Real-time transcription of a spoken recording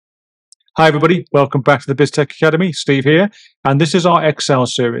Hi everybody, welcome back to the BizTech Academy. Steve here, and this is our Excel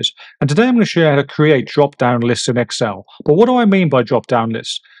series. And today I'm going to show you how to create drop-down lists in Excel. But what do I mean by drop-down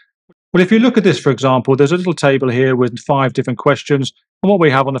lists? Well, if you look at this, for example, there's a little table here with 5 different questions. And what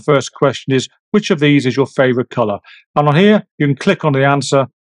we have on the first question is, which of these is your favorite color? And on here, you can click on the answer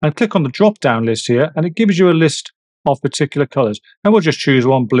and click on the drop-down list here, and it gives you a list of particular colors. And we'll just choose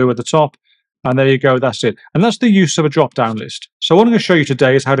one, blue at the top. And there you go, that's it. And that's the use of a drop-down list. So what I'm going to show you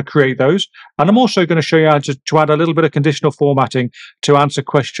today is how to create those. And I'm also going to show you how to add a little bit of conditional formatting to answer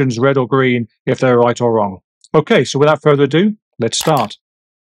questions red or green if they're right or wrong. Okay, so without further ado, let's start.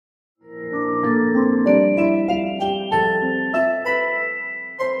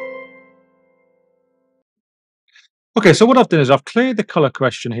 Okay, so what I've done is I've cleared the color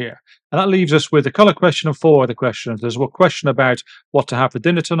question here. And that leaves us with the color question and 4 other questions. There's a question about what to have for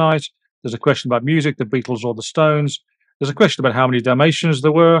dinner tonight. There's a question about music, the Beatles or the Stones. There's a question about how many Dalmatians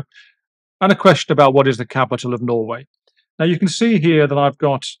there were, and a question about what is the capital of Norway. Now you can see here that I've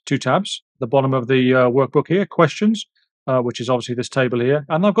got 2 tabs. The bottom of the workbook here, questions, which is obviously this table here,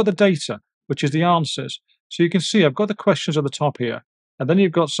 and I've got the data, which is the answers. So you can see I've got the questions at the top here, and then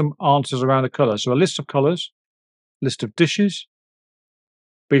you've got some answers around the colours. So a list of colours, list of dishes,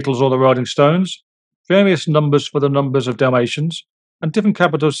 Beatles or the Rolling Stones, various numbers for the numbers of Dalmatians, and different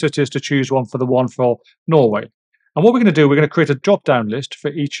capital cities to choose one for Norway. And what we're going to do, we're going to create a drop-down list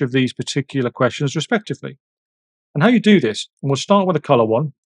for each of these particular questions respectively. And how you do this, and we'll start with the color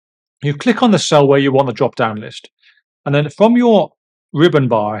one. You click on the cell where you want the drop-down list. And then from your ribbon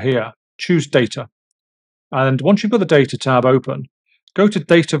bar here, choose data. And once you've got the data tab open, go to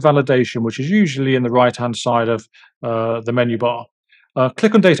data validation, which is usually in the right-hand side of the menu bar.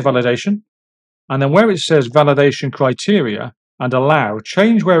 Click on data validation. And then where it says validation criteria, and allow,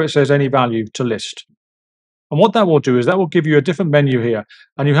 change where it says any value to list. And what that will do is that will give you a different menu here.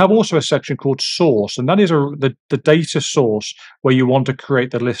 And you have also a section called source, and that is the data source where you want to create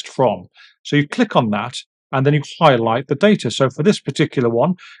the list from. So you click on that, and then you highlight the data. So for this particular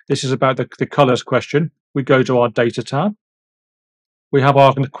one, this is about the colors question. We go to our data tab. We have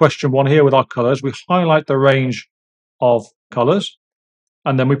our question one here with our colors. We highlight the range of colors,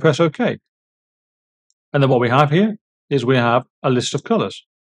 and then we press OK. And then what we have here is we have a list of colors,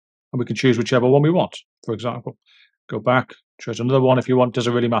 and we can choose whichever one we want. For example, go back, choose another one if you want,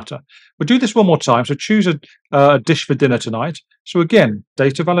 doesn't really matter. We'll do this one more time. So choose a dish for dinner tonight. So again,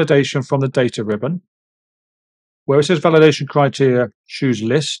 data validation from the data ribbon. Where it says validation criteria, choose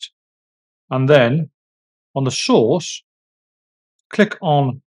list. And then on the source, click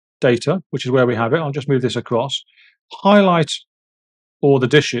on data, which is where we have it. I'll just move this across, highlight all the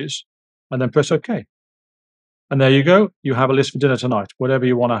dishes, and then press OK. And there you go. You have a list for dinner tonight, whatever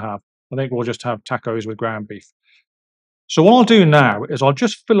you want to have. I think we'll just have tacos with ground beef. So what I'll do now is I'll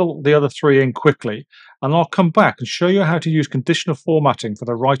just fill the other 3 in quickly, and I'll come back and show you how to use conditional formatting for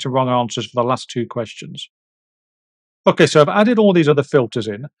the right and wrong answers for the last 2 questions. Okay, so I've added all these other filters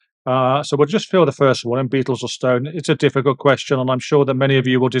in. So we'll just fill the first one in Beatles or Stone. It's a difficult question, and I'm sure that many of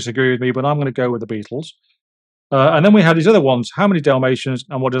you will disagree with me, but I'm going to go with the Beatles. And then we have these other ones, how many Dalmatians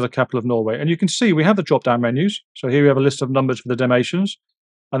and what is the capital of Norway? And you can see we have the drop-down menus. So here we have a list of numbers for the Dalmatians.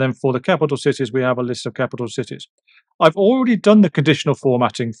 And then for the capital cities, we have a list of capital cities. I've already done the conditional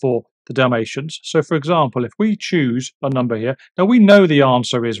formatting for the Dalmatians. So for example, if we choose a number here, now we know the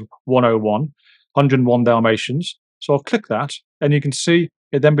answer is 101, 101 Dalmatians. So I'll click that, and you can see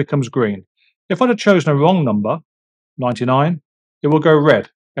it then becomes green. If I'd have chosen a wrong number, 99, it will go red.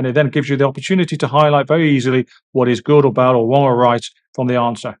 And it then gives you the opportunity to highlight very easily what is good or bad or wrong or right from the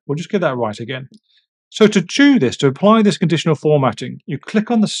answer. We'll just get that right again. So to do this, to apply this conditional formatting, you click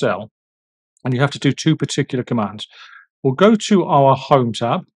on the cell, and you have to do 2 particular commands. We'll go to our Home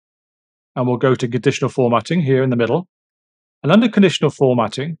tab, and we'll go to conditional formatting here in the middle. And under conditional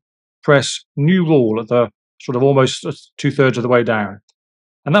formatting, press New Rule at the sort of almost 2/3 of the way down.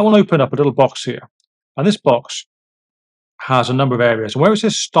 And that will open up a little box here. And this box has a number of areas. And where it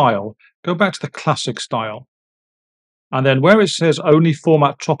says style, go back to the classic style. And then where it says only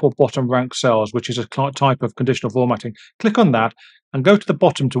format top or bottom rank cells, which is a type of conditional formatting, click on that and go to the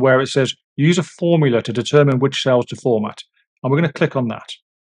bottom to where it says use a formula to determine which cells to format. And we're going to click on that.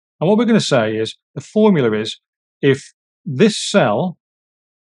 And what we're going to say is the formula is if this cell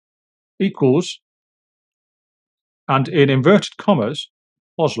equals, and in inverted commas,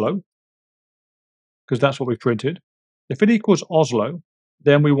 Oslo, because that's what we printed. If it equals Oslo,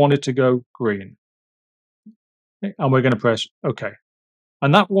 then we want it to go green. Okay, and we're going to press OK.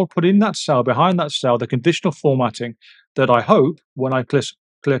 And that will put in that cell, behind that cell, the conditional formatting that I hope, when I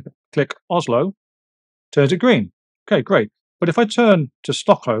click Oslo, turns it green. Okay, great. But if I turn to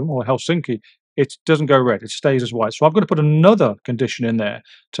Stockholm or Helsinki, it doesn't go red, it stays as white. So I've got to put another condition in there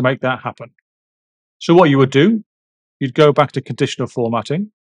to make that happen. So what you would do, you'd go back to conditional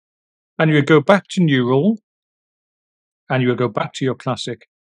formatting, and you would go back to new rule, and you would go back to your classic.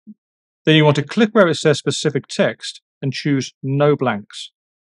 Then you want to click where it says specific text and choose no blanks.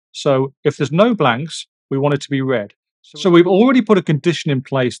 So if there's no blanks, we want it to be red. So we've already put a condition in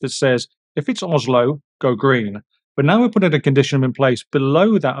place that says if it's Oslo, go green. But now we're putting a condition in place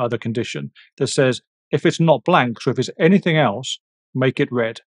below that other condition that says if it's not blank, so if it's anything else, make it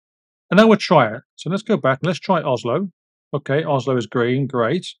red. And now we'll try it. So let's go back and let's try Oslo. Okay, Oslo is green,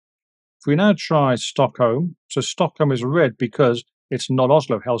 great. If we now try Stockholm, so Stockholm is red because it's not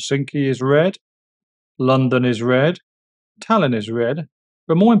Oslo. Helsinki is red, London is red, Tallinn is red.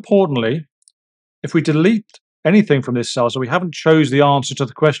 But more importantly, if we delete anything from this cell, so we haven't chose the answer to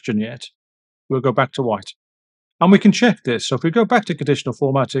the question yet, we'll go back to white. And we can check this. So if we go back to conditional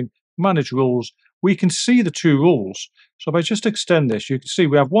formatting, manage rules, we can see the two rules. So if I just extend this, you can see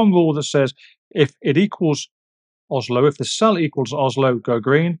we have one rule that says if it equals Oslo, if the cell equals Oslo, go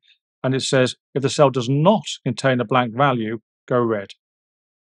green. And it says if the cell does not contain a blank value, go red.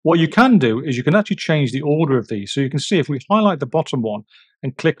 What you can do is you can actually change the order of these. So you can see if we highlight the bottom one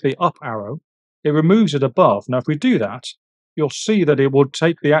and click the up arrow, it removes it above. Now, if we do that, you'll see that it will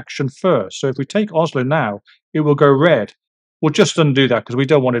take the action first. So if we take Oslo now, it will go red. We'll just undo that because we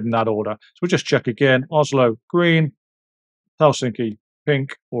don't want it in that order. So we'll just check again, Oslo, green, Helsinki,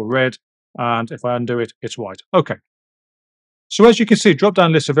 pink or red. And if I undo it, it's white. Okay. So as you can see,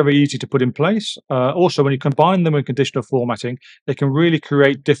 drop-down lists are very easy to put in place. Also, when you combine them with conditional formatting, they can really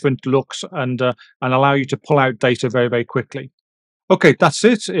create different looks and allow you to pull out data very, very quickly. Okay, that's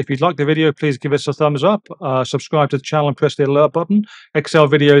it. If you'd like the video, please give us a thumbs up, subscribe to the channel and press the alert button. Excel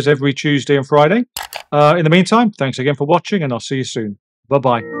videos every Tuesday and Friday. In the meantime, thanks again for watching and I'll see you soon.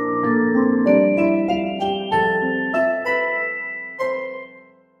 Bye-bye.